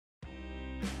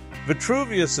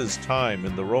Vitruvius's time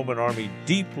in the Roman army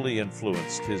deeply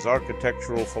influenced his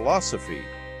architectural philosophy.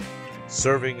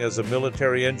 Serving as a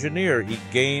military engineer, he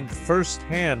gained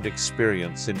first-hand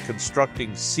experience in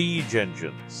constructing siege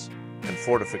engines and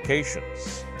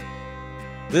fortifications.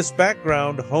 This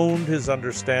background honed his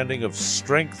understanding of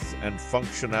strength and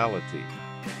functionality,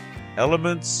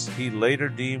 elements he later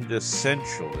deemed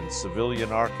essential in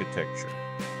civilian architecture.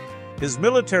 His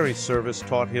military service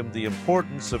taught him the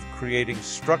importance of creating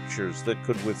structures that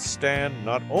could withstand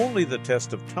not only the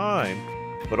test of time,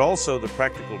 but also the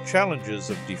practical challenges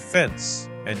of defense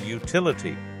and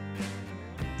utility.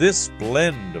 This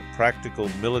blend of practical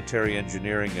military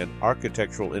engineering and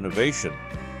architectural innovation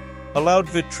allowed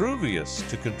Vitruvius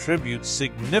to contribute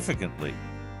significantly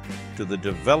to the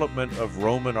development of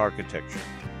Roman architecture,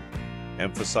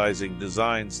 emphasizing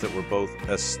designs that were both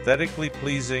aesthetically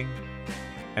pleasing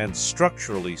and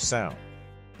structurally sound.